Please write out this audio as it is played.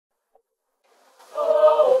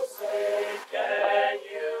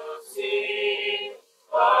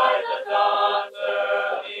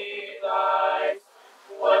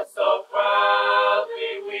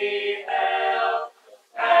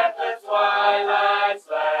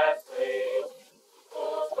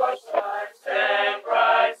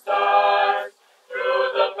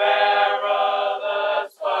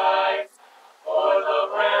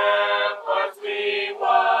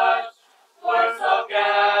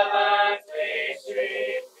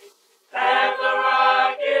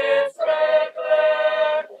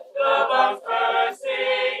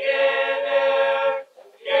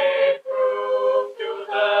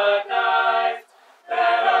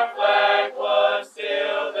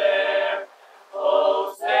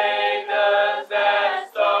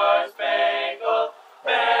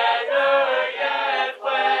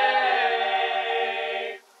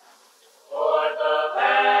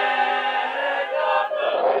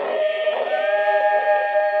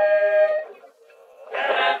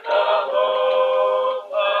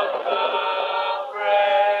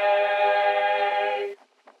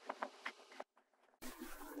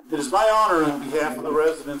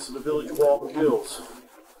residents of the village of Walton Hills,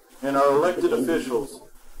 and our elected officials,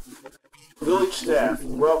 village staff,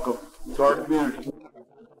 welcome to our community.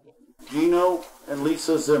 Gino and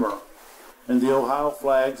Lisa Zimmer and the Ohio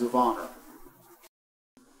Flags of Honor.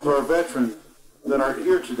 To our veterans that are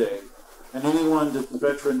here today, and anyone that's a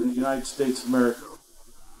veteran in the United States of America,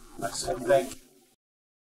 I say thank you.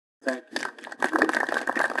 Thank you.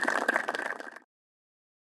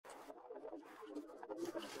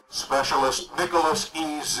 Specialist Nicholas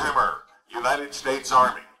E. Zimmer, United States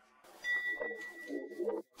Army.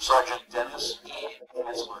 Sergeant Dennis E.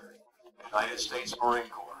 Hensler, United States Marine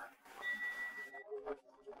Corps.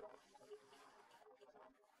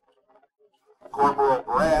 Corporal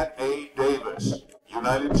Brad A. Davis,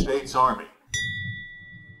 United States Army.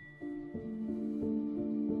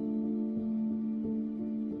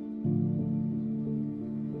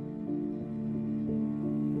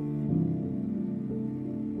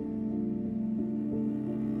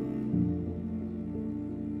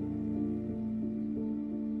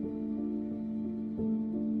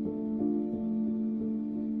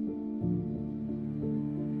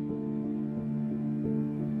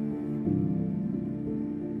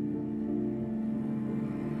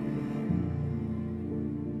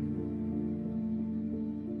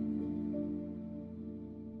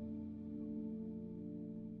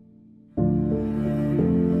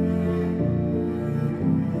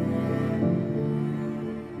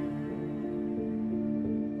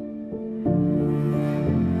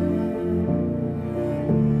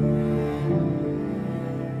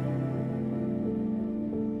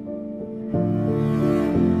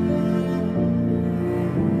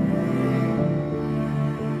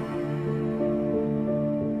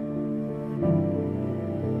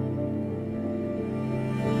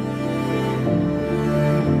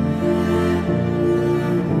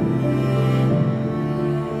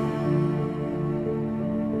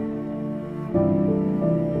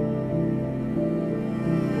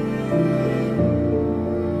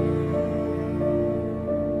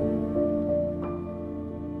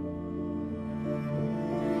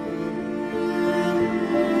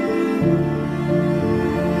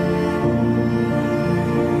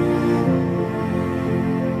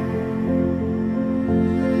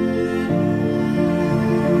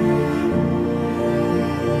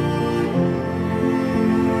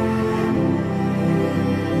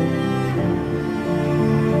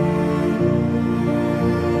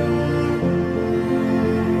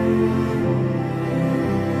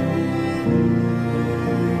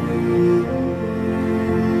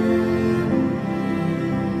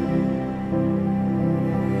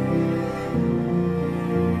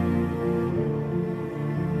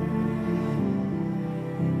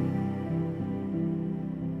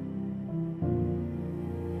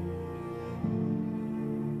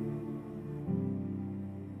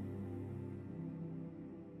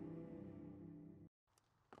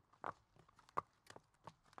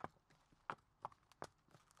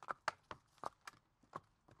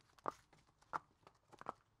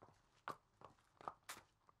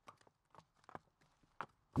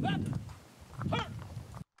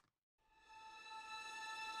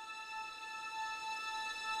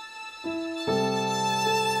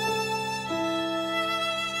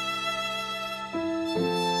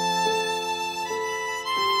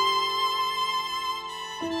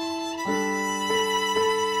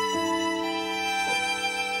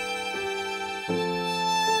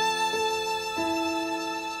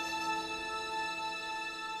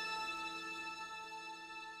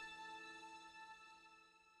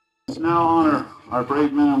 Let's now honor our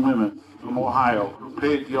brave men and women from Ohio who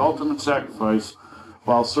paid the ultimate sacrifice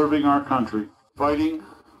while serving our country, fighting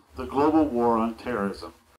the global war on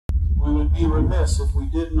terrorism. We would be remiss if we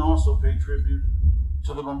didn't also pay tribute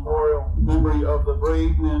to the memorial memory of the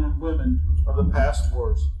brave men and women of the past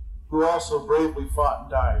wars who also bravely fought and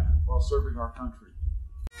died while serving our country.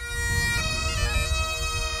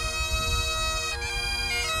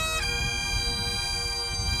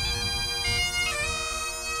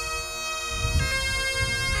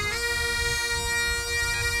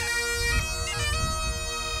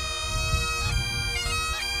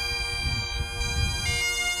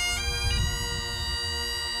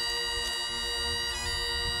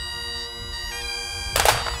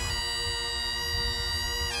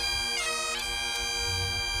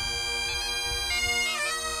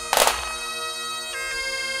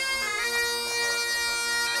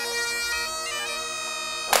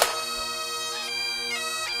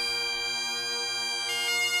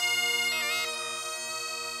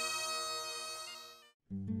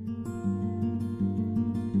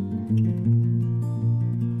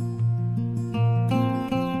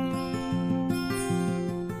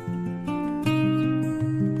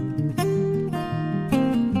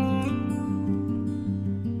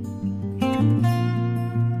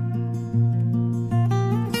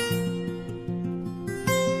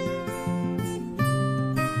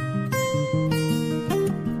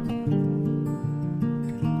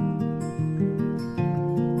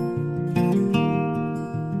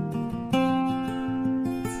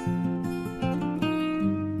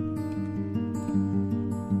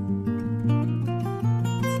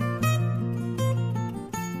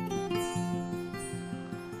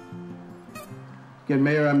 Again,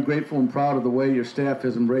 Mayor, I'm grateful and proud of the way your staff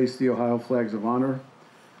has embraced the Ohio Flags of Honor,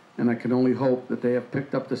 and I can only hope that they have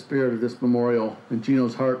picked up the spirit of this memorial and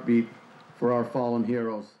Gino's heartbeat for our fallen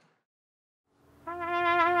heroes.